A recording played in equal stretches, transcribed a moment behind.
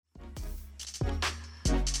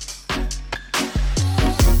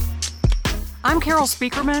I'm Carol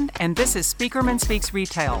Speakerman, and this is Speakerman Speaks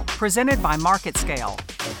Retail, presented by MarketScale.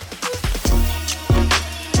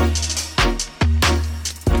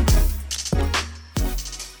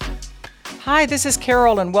 Hi, this is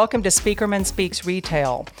Carol, and welcome to Speakerman Speaks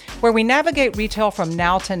Retail, where we navigate retail from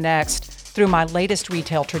now to next through my latest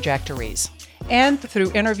retail trajectories and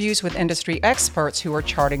through interviews with industry experts who are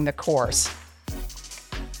charting the course.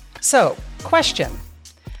 So, question.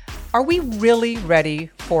 Are we really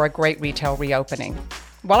ready for a great retail reopening?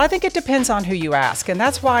 Well, I think it depends on who you ask, and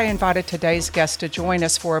that's why I invited today's guest to join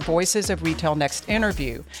us for a Voices of Retail Next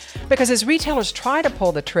interview. Because as retailers try to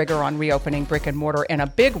pull the trigger on reopening brick and mortar in a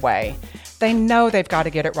big way, they know they've got to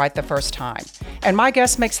get it right the first time. And my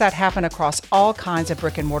guest makes that happen across all kinds of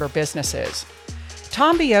brick and mortar businesses.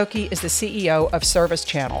 Tom Baiocchi is the CEO of Service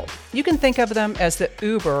Channel. You can think of them as the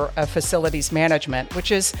Uber of facilities management,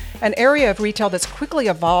 which is an area of retail that's quickly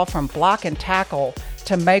evolved from block and tackle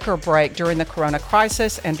to make or break during the corona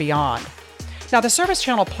crisis and beyond. Now, the Service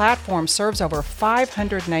Channel platform serves over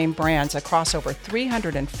 500 name brands across over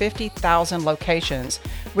 350,000 locations,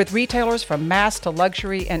 with retailers from mass to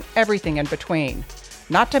luxury and everything in between.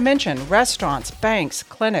 Not to mention restaurants, banks,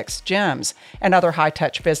 clinics, gyms, and other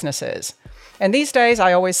high-touch businesses. And these days,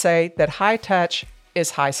 I always say that high touch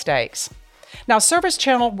is high stakes. Now, Service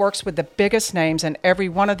Channel works with the biggest names in every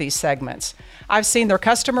one of these segments. I've seen their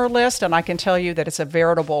customer list, and I can tell you that it's a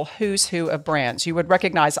veritable who's who of brands. You would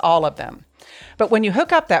recognize all of them. But when you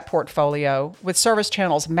hook up that portfolio with Service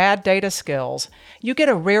Channel's mad data skills, you get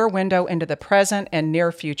a rare window into the present and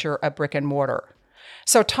near future of brick and mortar.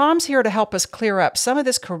 So Tom's here to help us clear up some of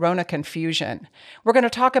this corona confusion. We're going to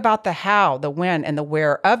talk about the how, the when, and the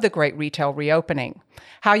where of the great retail reopening,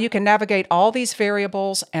 how you can navigate all these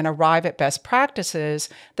variables and arrive at best practices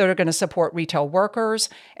that are going to support retail workers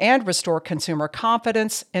and restore consumer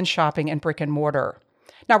confidence in shopping in brick and mortar.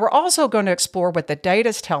 Now, we're also going to explore what the data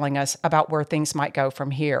is telling us about where things might go from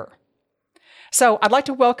here. So I'd like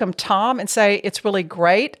to welcome Tom and say it's really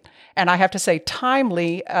great, and I have to say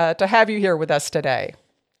timely, to have you here with us today.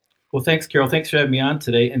 Well, thanks, Carol. Thanks for having me on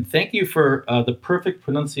today. And thank you for the perfect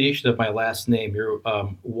pronunciation of my last name. You're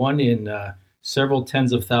one in several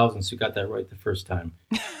tens of thousands who got that right the first time.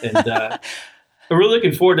 And I'm really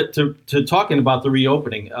looking forward to talking about the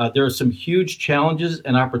reopening. There are some huge challenges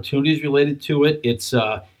and opportunities related to it.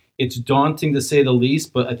 It's daunting to say the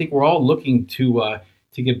least, but I think we're all looking to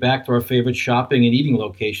get back to our favorite shopping and eating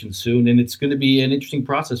locations soon. And it's going to be an interesting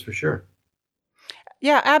process for sure.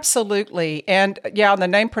 Yeah, absolutely. And yeah, on the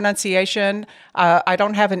name pronunciation, I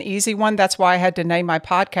don't have an easy one. That's why I had to name my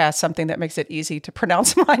podcast something that makes it easy to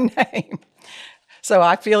pronounce my name. So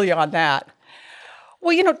I feel you on that.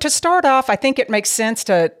 Well, to start off, I think it makes sense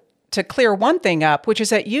to clear one thing up, which is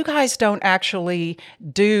that you guys don't actually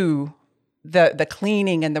do the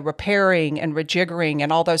cleaning and the repairing and rejiggering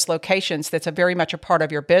and all those locations. That's very much a part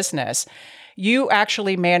of your business. You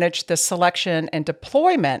actually manage the selection and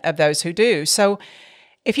deployment of those who do. So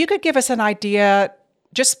if you could give us an idea,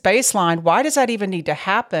 just baseline, why does that even need to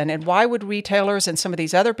happen? And why would retailers and some of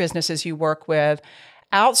these other businesses you work with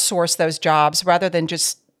outsource those jobs rather than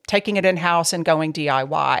just taking it in-house and going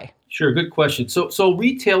DIY? Sure, good question. So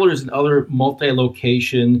retailers and other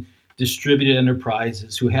multi-location distributed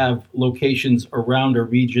enterprises who have locations around a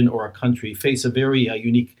region or a country face a very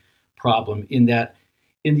unique problem in that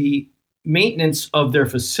in the maintenance of their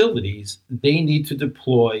facilities, they need to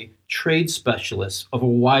deploy trade specialists of a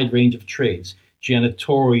wide range of trades: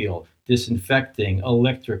 janitorial, disinfecting,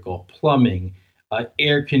 electrical, plumbing,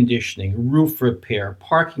 air conditioning, roof repair,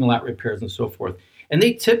 parking lot repairs, and so forth. And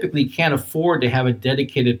they typically can't afford to have a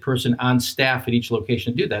dedicated person on staff at each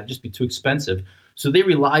location to do that. It'd just be too expensive. So they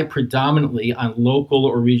rely predominantly on local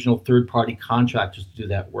or regional third-party contractors to do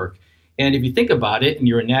that work. And if you think about it, and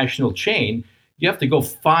you're a national chain, you have to go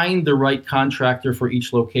find the right contractor for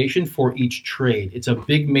each location, for each trade. It's a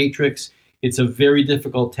big matrix. It's a very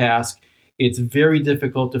difficult task. It's very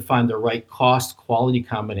difficult to find the right cost-quality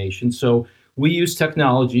combination. So we use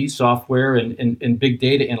technology, software, and big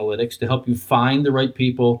data analytics to help you find the right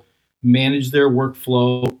people, manage their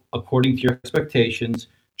workflow according to your expectations,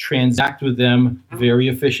 transact with them very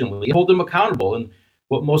efficiently, hold them accountable. And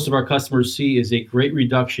what most of our customers see is a great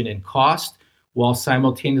reduction in cost, while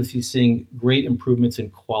simultaneously seeing great improvements in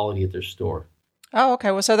quality at their store. Oh, okay.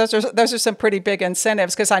 Well, so those are some pretty big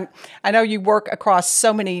incentives, because I know you work across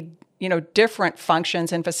so many different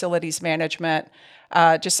functions in facilities management.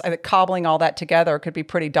 Just cobbling all that together could be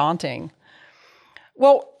pretty daunting.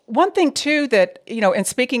 Well, one thing too that in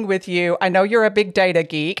speaking with you, I know you're a big data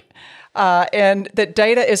geek. And that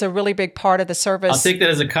data is a really big part of the service. I'll take that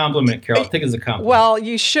as a compliment, Carol. I'll take it as a compliment. Well,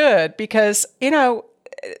 you should, because,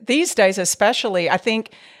 these days especially, I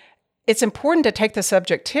think it's important to take the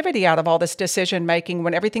subjectivity out of all this decision making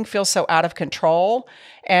when everything feels so out of control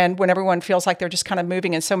and when everyone feels like they're just kind of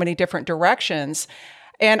moving in so many different directions.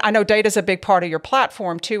 And I know data is a big part of your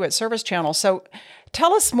platform too at Service Channel. So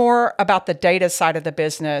tell us more about the data side of the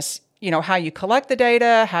business, how you collect the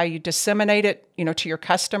data, how you disseminate it, to your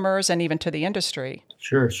customers and even to the industry.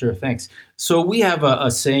 Sure. Thanks. So we have a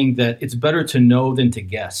saying that it's better to know than to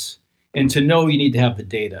guess. And to know, you need to have the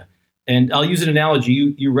data. And I'll use an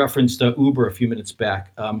analogy. You referenced Uber a few minutes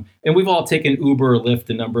back. And we've all taken Uber or Lyft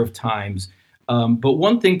a number of times. But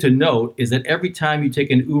one thing to note is that every time you take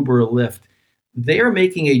an Uber or Lyft, they are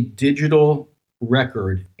making a digital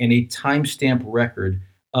record and a timestamp record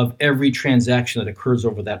of every transaction that occurs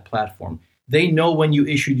over that platform. They know when you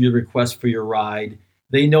issued your request for your ride.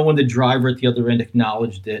 They know when the driver at the other end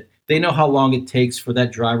acknowledged it. They know how long it takes for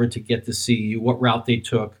that driver to get to see you, what route they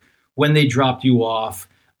took, when they dropped you off.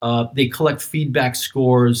 They collect feedback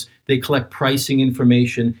scores. They collect pricing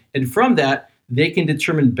information. And from that, they can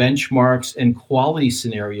determine benchmarks and quality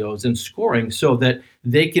scenarios and scoring so that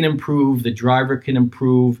they can improve, the driver can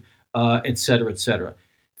improve, et cetera, et cetera.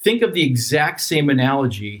 Think of the exact same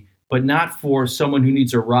analogy, but not for someone who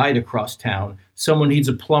needs a ride across town, someone who needs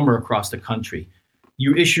a plumber across the country.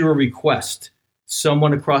 You issue a request.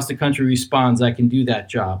 Someone across the country responds, I can do that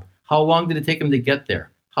job. How long did it take them to get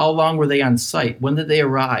there? How long were they on site? When did they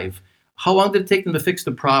arrive? How long did it take them to fix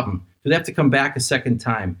the problem? Did they have to come back a second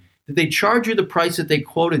time? Did they charge you the price that they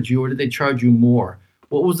quoted you, or did they charge you more?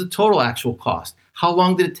 What was the total actual cost? How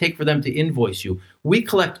long did it take for them to invoice you? We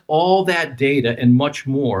collect all that data and much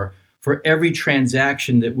more for every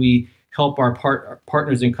transaction that we help our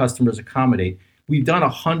partners and customers accommodate. We've done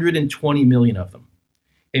 120 million of them.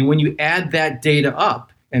 And when you add that data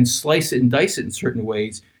up and slice it and dice it in certain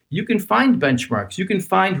ways, you can find benchmarks. You can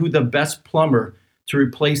find who the best plumber to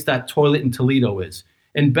replace that toilet in Toledo is.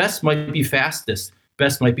 And best might be fastest.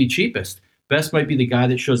 Best might be cheapest. Best might be the guy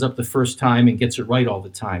that shows up the first time and gets it right all the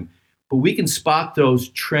time. But we can spot those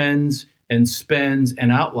trends and spends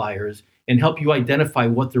and outliers and help you identify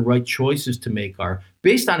what the right choices to make are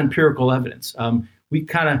based on empirical evidence. We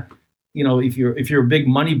kind of, if you're a big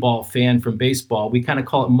Moneyball fan from baseball, we kind of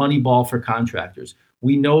call it Moneyball for contractors.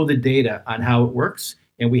 We know the data on how it works,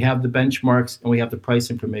 and we have the benchmarks, and we have the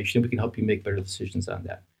price information. We can help you make better decisions on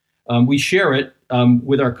that. We share it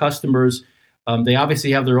with our customers. They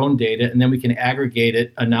obviously have their own data, and then we can aggregate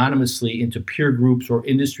it anonymously into peer groups or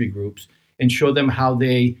industry groups and show them how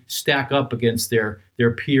they stack up against their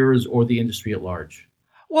peers or the industry at large.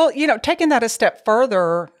 Well, taking that a step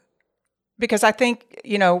further, because I think,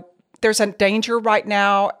 there's a danger right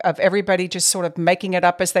now of everybody just sort of making it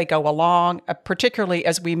up as they go along, particularly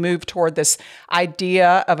as we move toward this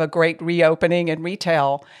idea of a great reopening in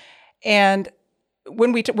retail. And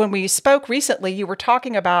when we spoke recently, you were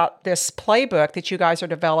talking about this playbook that you guys are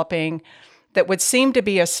developing that would seem to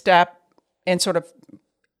be a step in sort of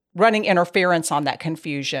running interference on that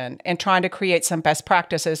confusion and trying to create some best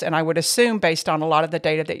practices. And I would assume based on a lot of the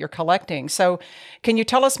data that you're collecting. So can you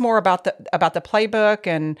tell us more about the playbook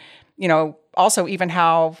and, also even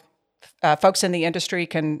how folks in the industry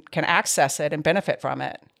can access it and benefit from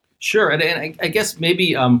it? Sure. And I guess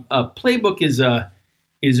maybe a playbook is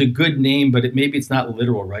a good name, but maybe it's not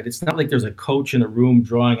literal, right? It's not like there's a coach in a room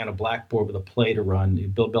drawing on a blackboard with a play to run.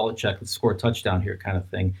 Bill Belichick, let's score a touchdown here kind of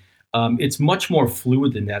thing. It's much more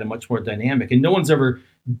fluid than that and much more dynamic. And no one's ever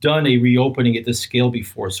done a reopening at this scale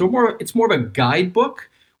before. So it's more of a guidebook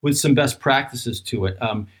with some best practices to it.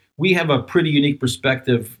 We have a pretty unique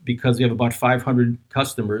perspective because we have about 500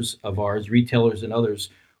 customers of ours, retailers and others,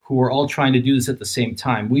 who are all trying to do this at the same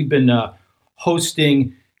time. We've been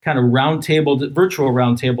hosting kind of virtual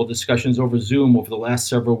roundtable discussions over Zoom over the last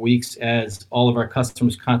several weeks as all of our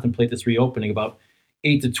customers contemplate this reopening, about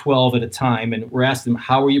 8 to 12 at a time. And we're asking them,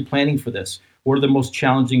 how are you planning for this? What are the most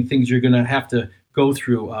challenging things you're going to have to go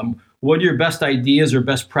through? What are your best ideas or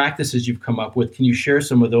best practices you've come up with? Can you share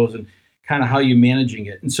some of those and kind of how you're managing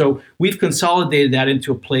it? And so we've consolidated that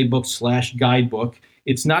into a playbook/guidebook.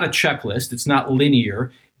 It's not a checklist. It's not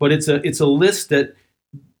linear, but it's a list that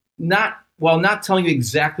while not telling you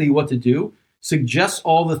exactly what to do, suggests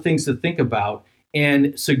all the things to think about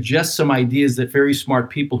and suggests some ideas that very smart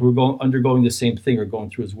people who are undergoing the same thing are going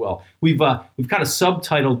through as well. We've kind of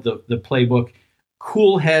subtitled the playbook,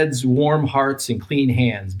 Cool Heads, Warm Hearts, and Clean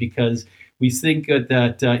Hands, because we think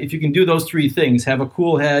that if you can do those three things, have a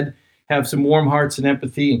cool head, have some warm hearts and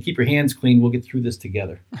empathy, and keep your hands clean, we'll get through this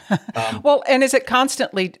together. Well, and is it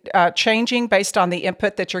constantly changing based on the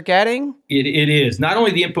input that you're getting? It is. Not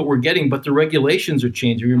only the input we're getting, but the regulations are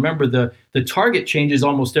changing. Remember, the target changes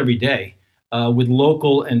almost every day. with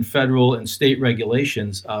local and federal and state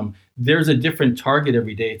regulations, there's a different target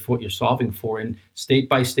every day for what you're solving for. And state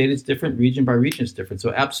by state, it's different. Region by region, it's different.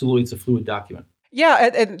 So absolutely, it's a fluid document. Yeah,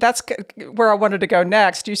 and that's where I wanted to go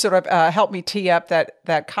next. You sort of helped me tee up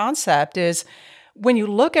that concept is when you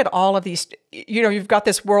look at all of these, you've got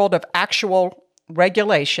this world of actual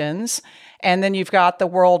regulations, and then you've got the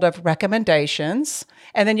world of recommendations,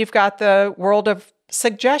 and then you've got the world of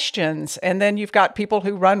suggestions, and then you've got people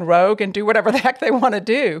who run rogue and do whatever the heck they want to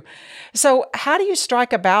do. So how do you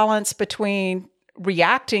strike a balance between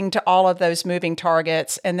reacting to all of those moving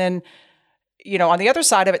targets and then, on the other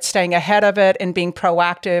side of it, staying ahead of it and being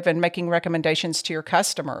proactive and making recommendations to your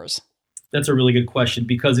customers? That's a really good question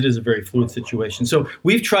because it is a very fluid situation. So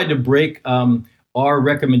we've tried to break our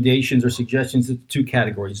recommendations or suggestions into two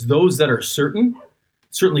categories. Those that are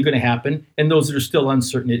certainly going to happen, and those that are still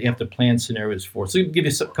uncertain that you have to plan scenarios for. So I'll give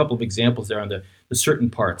you a couple of examples there on the certain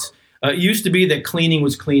parts. It used to be that cleaning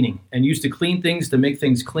was cleaning, and you used to clean things to make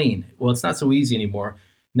things clean. Well, it's not so easy anymore.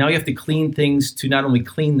 Now you have to clean things to not only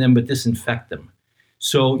clean them, but disinfect them.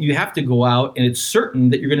 So you have to go out, and it's certain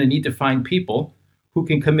that you're going to need to find people who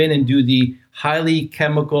can come in and do the highly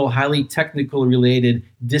chemical, highly technical related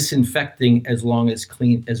disinfecting as well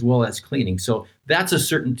as cleaning. So that's a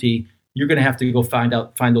certainty. You're going to have to go find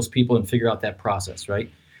those people and figure out that process, right?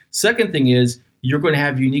 Second thing is you're going to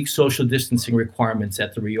have unique social distancing requirements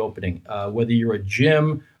at the reopening. Whether you're a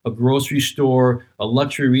gym, a grocery store, a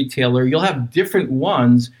luxury retailer, you'll have different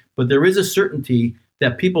ones, but there is a certainty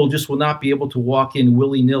that people just will not be able to walk in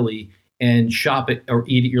willy-nilly and shop it or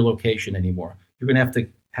eat at your location anymore. You're going to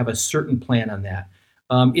have a certain plan on that.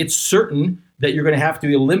 It's certain that you're going to have to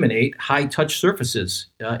eliminate high-touch surfaces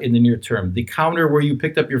in the near term. The counter where you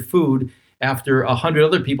picked up your food after 100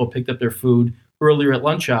 other people picked up their food earlier at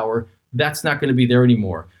lunch hour, that's not going to be there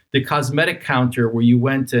anymore. The cosmetic counter where you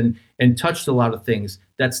went and touched a lot of things,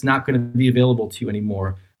 that's not going to be available to you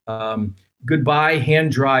anymore. Goodbye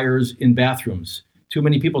hand dryers in bathrooms. Too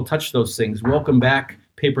many people touch those things. Welcome back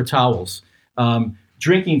paper towels.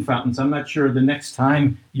 Drinking fountains. I'm not sure the next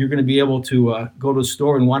time you're going to be able to go to a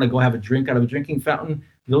store and want to go have a drink out of a drinking fountain.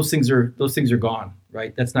 Those things are gone,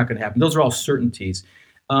 right? That's not going to happen. Those are all certainties.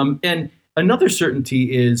 And another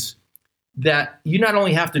certainty is that you not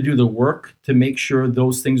only have to do the work to make sure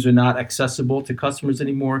those things are not accessible to customers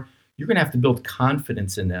anymore, you're going to have to build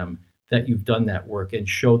confidence in them that you've done that work and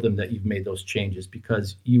show them that you've made those changes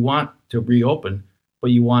because you want to reopen, but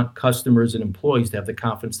you want customers and employees to have the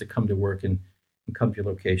confidence to come to work and come to your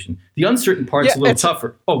location. The uncertain part's a little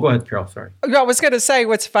tougher. Oh, go ahead, Carol. Sorry. I was going to say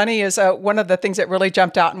what's funny is one of the things that really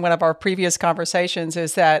jumped out in one of our previous conversations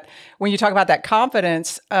is that when you talk about that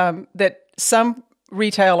confidence, that some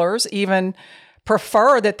retailers even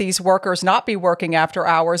prefer that these workers not be working after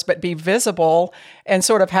hours, but be visible and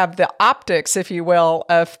sort of have the optics, if you will,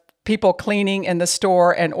 of people cleaning in the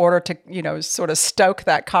store in order to, sort of stoke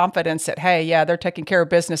that confidence that, hey, yeah, they're taking care of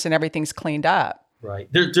business and everything's cleaned up. Right.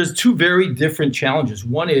 There's two very different challenges.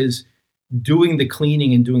 One is doing the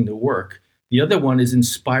cleaning and doing the work. The other one is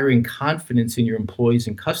inspiring confidence in your employees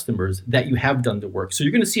and customers that you have done the work. So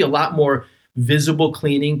you're going to see a lot more visible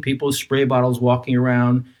cleaning, people with spray bottles walking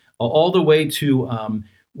around, all the way to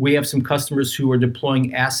we have some customers who are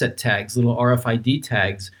deploying asset tags, little RFID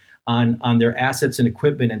tags on their assets and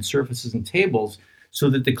equipment and surfaces and tables so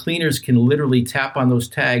that the cleaners can literally tap on those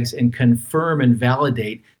tags and confirm and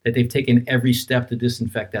validate that they've taken every step to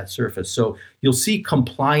disinfect that surface. So you'll see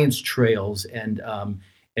compliance trails and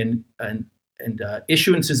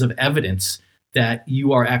issuances of evidence that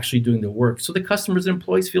you are actually doing the work, so the customers and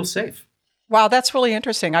employees feel safe. Wow, that's really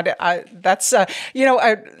interesting. That's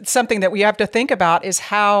something that we have to think about is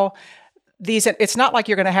how these. It's not like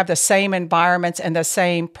you're going to have the same environments and the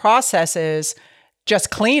same processes, just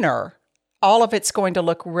cleaner. All of it's going to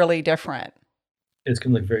look really different. It's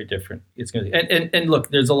going to look very different. It's going to, and look,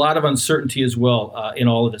 there's a lot of uncertainty as well in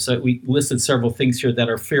all of this. We listed several things here that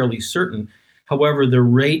are fairly certain. However, the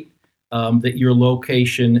rate that your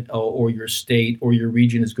location or your state or your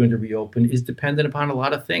region is going to reopen is dependent upon a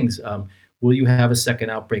lot of things. Will you have a second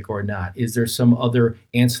outbreak or not? Is there some other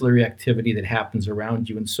ancillary activity that happens around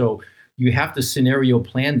you? And so you have to scenario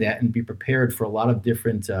plan that and be prepared for a lot of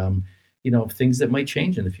different things that might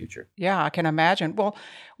change in the future. Yeah, I can imagine. Well,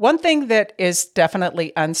 one thing that is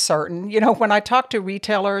definitely uncertain, when I talk to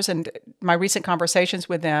retailers and my recent conversations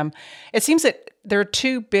with them, it seems that there are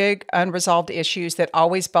two big unresolved issues that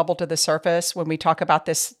always bubble to the surface when we talk about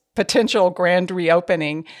this potential grand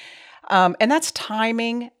reopening. And that's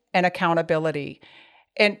timing and accountability.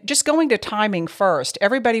 And just going to timing first,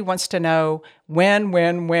 everybody wants to know when.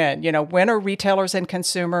 When are retailers and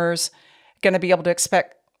consumers going to be able to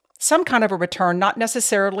expect some kind of a return, not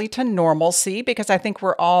necessarily to normalcy, because I think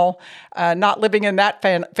we're all not living in that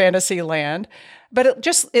fantasy land, but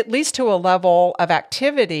it leads to a level of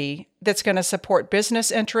activity that's going to support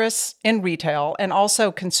business interests in retail and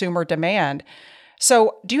also consumer demand.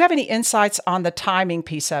 So do you have any insights on the timing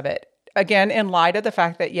piece of it? Again, in light of the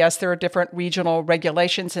fact that, yes, there are different regional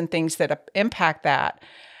regulations and things that impact that.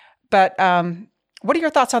 But what are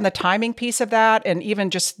your thoughts on the timing piece of that and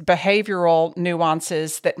even just behavioral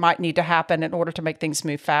nuances that might need to happen in order to make things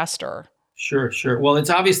move faster? Sure. Well, it's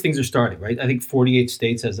obvious things are starting, right? I think 48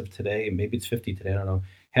 states as of today, and maybe it's 50 today, I don't know,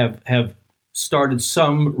 have started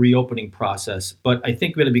some reopening process. But I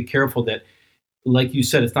think we got to be careful that, like you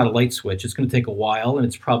said, it's not a light switch. It's going to take a while, and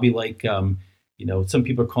it's probably like, some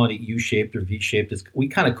people are calling it U-shaped or V-shaped. We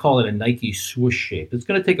kind of call it a Nike swoosh shape. It's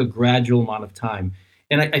going to take a gradual amount of time.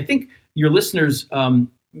 And I think your listeners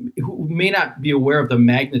who may not be aware of the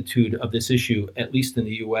magnitude of this issue, at least in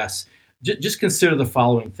the U.S., just consider the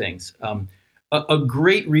following things. A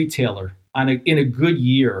great retailer in a good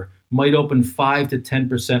year might open 5 to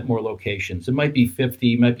 10% more locations. It might be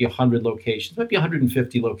 50, it might be 100 locations, it might be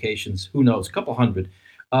 150 locations, who knows, a couple hundred.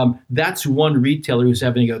 That's one retailer who's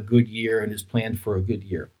having a good year and is planned for a good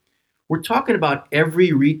year. We're talking about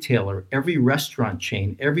every retailer, every restaurant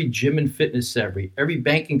chain, every gym and fitness center, every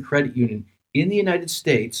bank and credit union in the United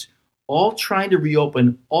States, all trying to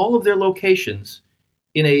reopen all of their locations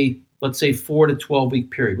in a, let's say, 4 to 12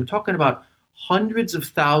 week period. We're talking about hundreds of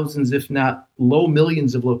thousands, if not low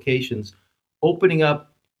millions of locations opening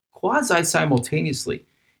up quasi simultaneously.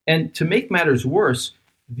 And to make matters worse,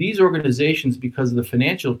 these organizations, because of the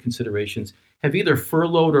financial considerations, have either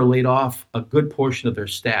furloughed or laid off a good portion of their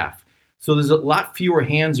staff. So there's a lot fewer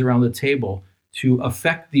hands around the table to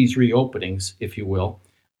affect these reopenings, if you will.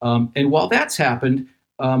 And while that's happened,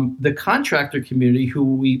 the contractor community, who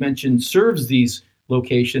we mentioned serves these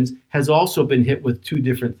locations, has also been hit with two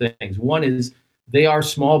different things. One is they are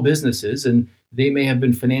small businesses and they may have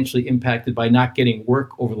been financially impacted by not getting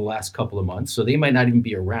work over the last couple of months, so they might not even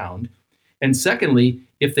be around. And secondly,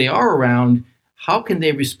 if they are around, how can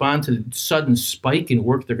they respond to the sudden spike in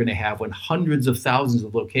work they're going to have when hundreds of thousands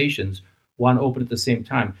of locations want to open at the same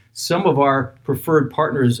time? Some of our preferred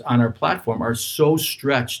partners on our platform are so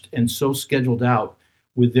stretched and so scheduled out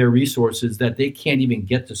with their resources that they can't even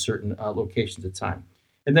get to certain locations at a time.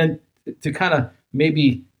 And then to kind of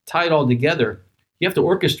maybe tie it all together, you have to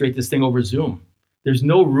orchestrate this thing over Zoom. There's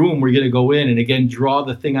no room where you're going to go in and, again, draw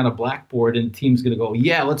the thing on a blackboard and the team's going to go,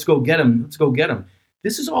 yeah, let's go get them. Let's go get them.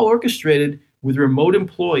 This is all orchestrated with remote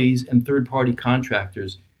employees and third-party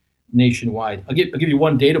contractors nationwide. I'll give you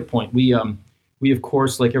one data point. We of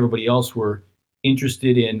course, like everybody else, were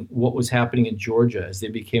interested in what was happening in Georgia as they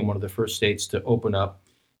became one of the first states to open up.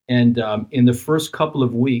 And in the first couple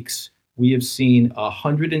of weeks, we have seen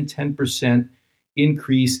 110%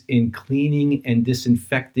 increase in cleaning and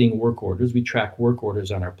disinfecting work orders. We track work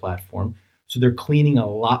orders on our platform. So they're cleaning a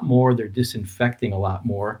lot more, they're disinfecting a lot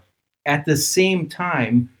more. At the same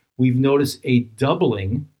time, we've noticed a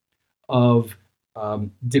doubling of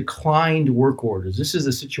declined work orders. This is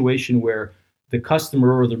a situation where the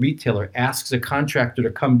customer or the retailer asks a contractor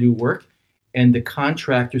to come do work, and the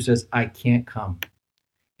contractor says, I can't come.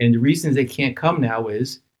 And the reason they can't come now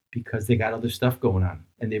is because they got other stuff going on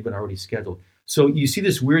and they've been already scheduled. So you see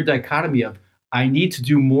this weird dichotomy of, I need to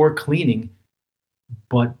do more cleaning,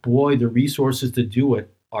 but boy, the resources to do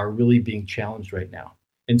it are really being challenged right now.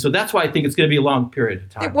 And so that's why I think it's going to be a long period of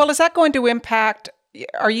time. Well, is that going to impact,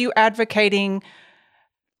 are you advocating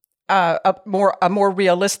a more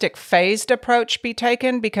realistic phased approach be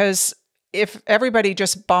taken? Because if everybody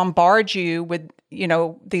just bombards you with,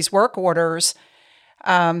 these work orders,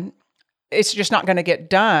 it's just not going to get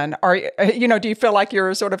done. Do you feel like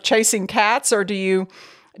you're sort of chasing cats, or do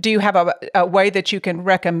you have a way that you can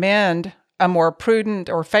recommend a more prudent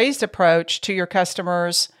or phased approach to your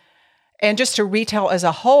customers and just to retail as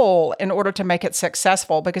a whole in order to make it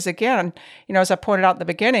successful? Because again, as I pointed out at the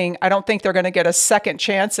beginning, I don't think they're going to get a second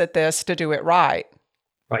chance at this to do it right.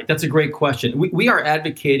 Right. That's a great question. We are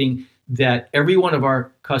advocating that every one of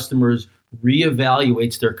our customers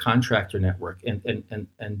reevaluates their contractor network and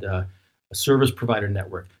a service provider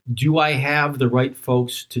network. Do I have the right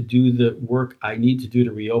folks to do the work I need to do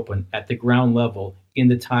to reopen at the ground level in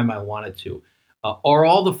the time I wanted to? Are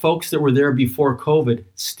all the folks that were there before COVID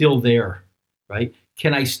still there, right?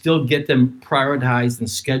 Can I still get them prioritized and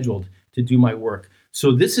scheduled to do my work?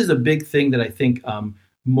 So this is a big thing that I think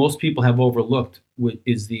most people have overlooked,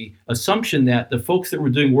 is the assumption that the folks that were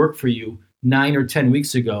doing work for you 9 or 10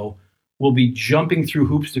 weeks ago will be jumping through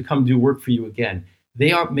hoops to come do work for you again.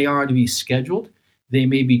 They may already be scheduled. They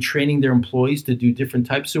may be training their employees to do different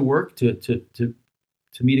types of work to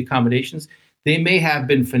meet accommodations. They may have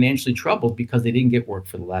been financially troubled because they didn't get work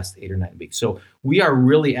for the last 8 or 9 weeks. So we are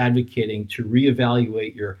really advocating to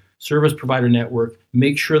reevaluate your service provider network,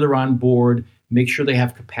 make sure they're on board, make sure they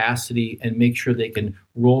have capacity, and make sure they can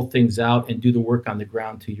roll things out and do the work on the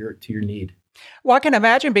ground to your need. Well, I can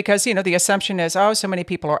imagine because, the assumption is, oh, so many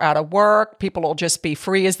people are out of work. People will just be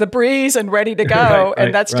free as the breeze and ready to go.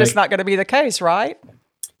 And that's just not going to be the case, right?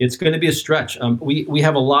 It's going to be a stretch. We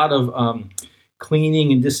have a lot of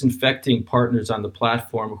cleaning and disinfecting partners on the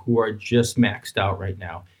platform who are just maxed out right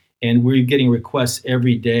now. And we're getting requests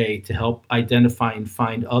every day to help identify and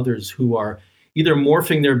find others who are either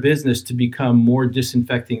morphing their business to become more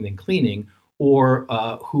disinfecting than cleaning, or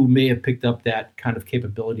who may have picked up that kind of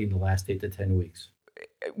capability in the last 8 to 10 weeks.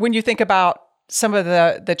 When you think about some of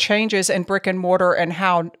the changes in brick and mortar and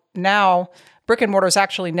how now brick and mortar has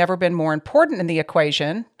actually never been more important in the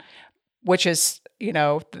equation, which is,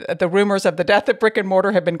 the rumors of the death of brick and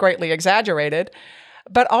mortar have been greatly exaggerated,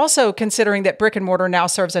 but also considering that brick and mortar now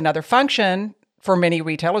serves another function for many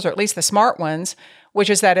retailers, or at least the smart ones, which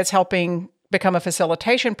is that it's helping become a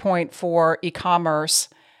facilitation point for e-commerce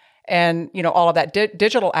and all of that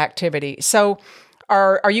digital activity. So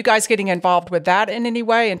are you guys getting involved with that in any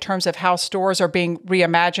way in terms of how stores are being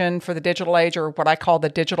reimagined for the digital age, or what I call the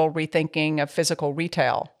digital rethinking of physical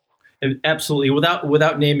retail? Absolutely.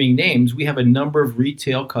 Without naming names, we have a number of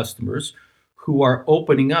retail customers who are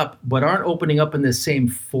opening up, but aren't opening up in the same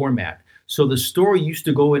format. So the store you used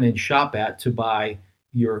to go in and shop at to buy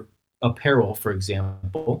your apparel, for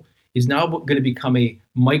example, is now going to become a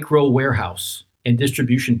micro warehouse and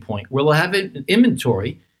distribution point where they'll have an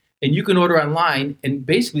inventory, and you can order online and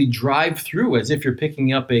basically drive through as if you're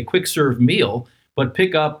picking up a quick serve meal, but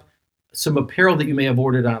pick up some apparel that you may have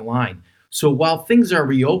ordered online. So while things are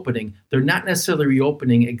reopening, they're not necessarily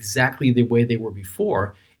reopening exactly the way they were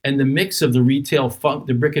before. And the mix of the retail,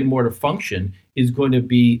 the brick and mortar function is going to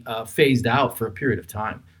be phased out for a period of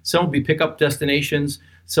time. Some will be pickup destinations,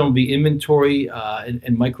 some will be inventory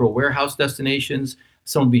and micro warehouse destinations,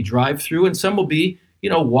 some will be drive-through, and some will be,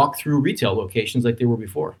 walk-through retail locations like they were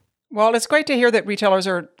before. Well, it's great to hear that retailers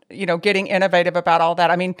are, getting innovative about all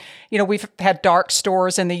that. I mean, we've had dark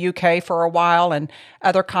stores in the UK for a while and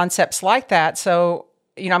other concepts like that. So,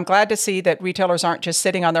 I'm glad to see that retailers aren't just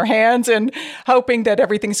sitting on their hands and hoping that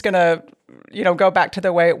everything's going to, go back to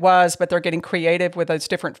the way it was, but they're getting creative with those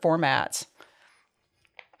different formats.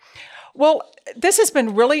 Well, this has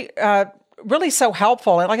been really so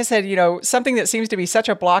helpful. And like I said, something that seems to be such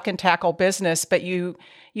a block and tackle business, but you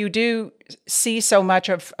do see so much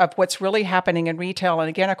of what's really happening in retail, and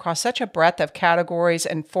again, across such a breadth of categories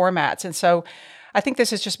and formats. And so I think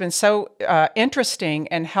this has just been so interesting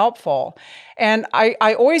and helpful. And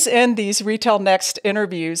I always end these Retail Next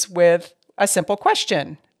interviews with a simple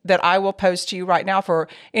question that I will pose to you right now for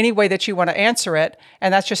any way that you want to answer it.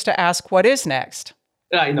 And that's just to ask, what is next?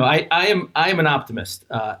 I am an optimist,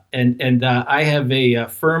 and I have a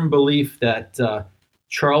firm belief that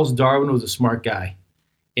Charles Darwin was a smart guy,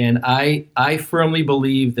 and I firmly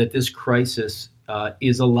believe that this crisis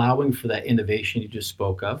is allowing for that innovation you just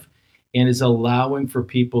spoke of, and is allowing for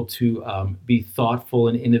people to be thoughtful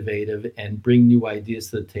and innovative and bring new ideas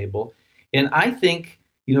to the table. And I think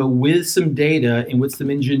with some data and with some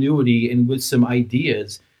ingenuity and with some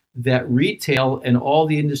ideas, that retail and all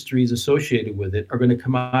the industries associated with it are going to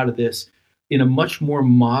come out of this in a much more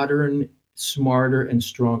modern, smarter, and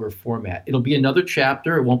stronger format. It'll be another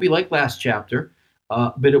chapter. It won't be like last chapter,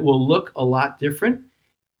 but it will look a lot different,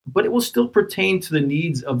 but it will still pertain to the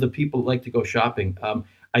needs of the people who like to go shopping.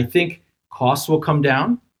 I think costs will come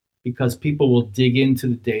down because people will dig into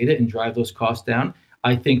the data and drive those costs down.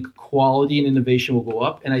 I think quality and innovation will go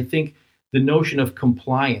up, and I think the notion of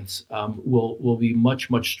compliance will be much,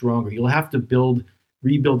 much stronger. You'll have to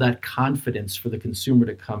rebuild that confidence for the consumer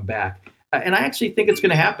to come back. And I actually think it's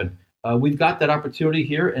going to happen. We've got that opportunity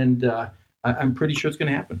here, and I'm pretty sure it's going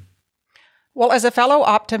to happen. Well, as a fellow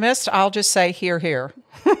optimist, I'll just say hear, hear.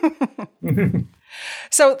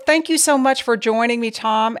 So thank you so much for joining me,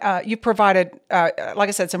 Tom. You provided, like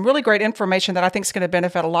I said, some really great information that I think is going to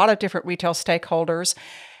benefit a lot of different retail stakeholders.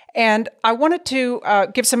 And I wanted to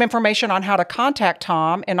give some information on how to contact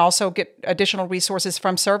Tom and also get additional resources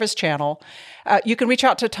from Service Channel. You can reach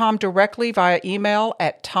out to Tom directly via email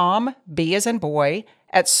at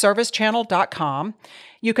tomb@servicechannel.com.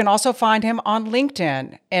 You can also find him on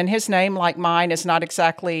LinkedIn, and his name, like mine, is not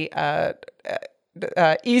exactly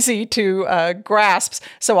easy to grasp,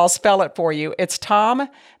 so I'll spell it for you. It's Tom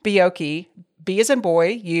Biochi, B as in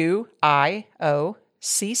boy, U-I-O-C-C-H-I.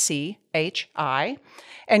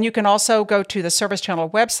 And you can also go to the Service Channel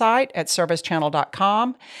website at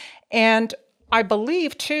servicechannel.com. And I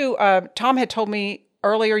believe, too, Tom had told me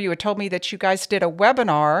earlier, you had told me that you guys did a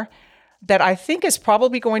webinar that I think is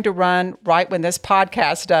probably going to run right when this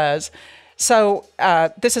podcast does. So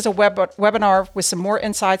this is a webinar with some more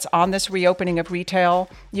insights on this reopening of retail.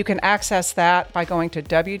 You can access that by going to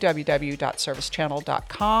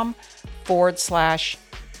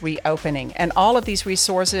www.servicechannel.com/reopening. And all of these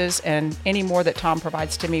resources and any more that Tom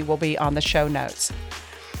provides to me will be on the show notes.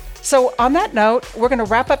 So on that note, we're going to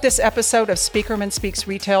wrap up this episode of Speakerman Speaks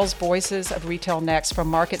Retail's Voices of Retail Next from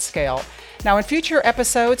Market Scale. Now, in future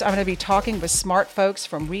episodes, I'm going to be talking with smart folks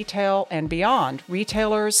from retail and beyond,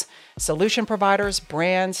 retailers, solution providers,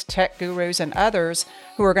 brands, tech gurus, and others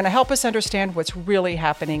who are going to help us understand what's really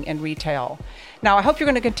happening in retail. Now, I hope you're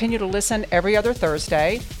going to continue to listen every other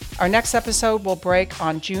Thursday. Our next episode will break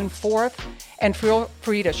on June 4th, and feel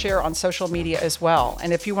free to share on social media as well.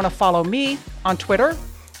 And if you want to follow me on Twitter,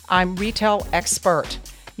 I'm Retail Expert.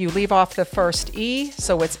 You leave off the first E,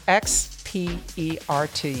 so it's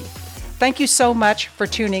XPERT. Thank you so much for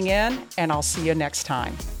tuning in, and I'll see you next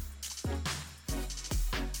time.